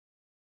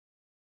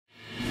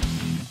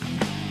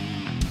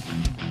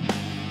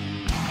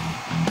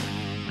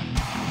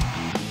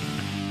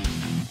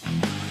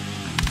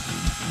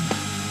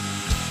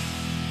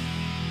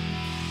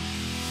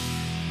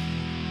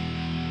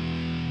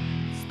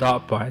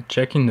Start by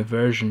checking the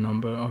version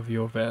number of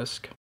your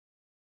VESC.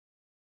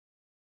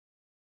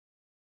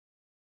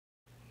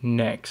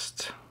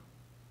 Next,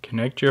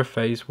 connect your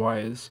phase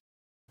wires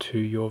to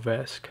your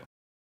VESC,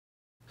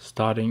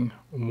 starting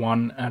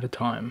one at a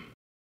time.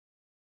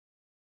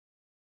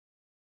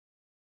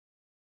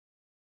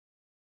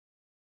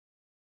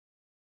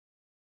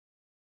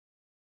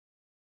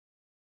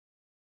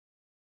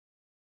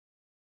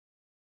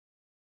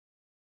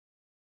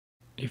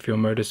 If your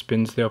motor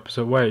spins the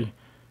opposite way,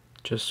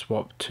 just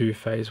swap two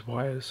phase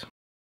wires.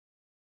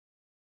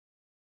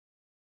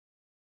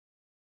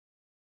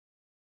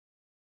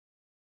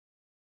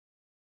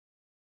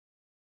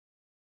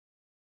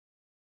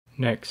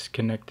 Next,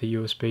 connect the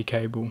USB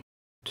cable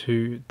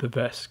to the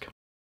VESC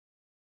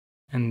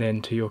and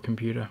then to your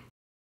computer.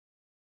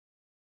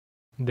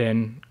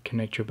 Then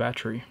connect your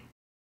battery.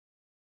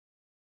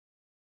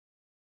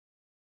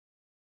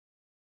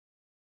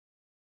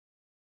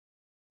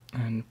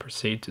 And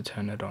proceed to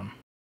turn it on.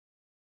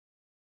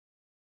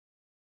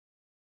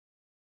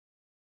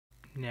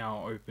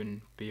 Now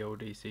open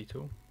BLDC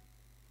tool.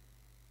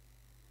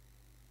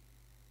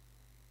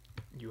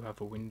 You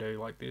have a window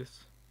like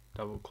this.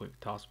 Double click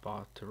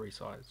taskbar to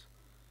resize.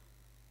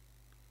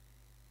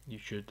 You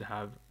should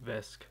have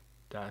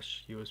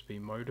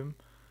VESC-USB modem,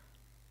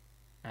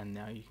 and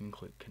now you can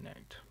click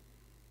connect.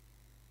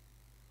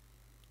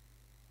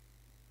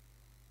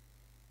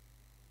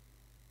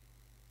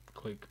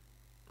 Click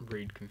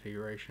read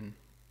configuration,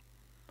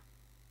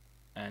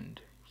 and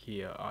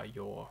here are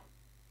your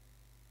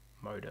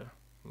motor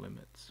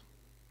limits.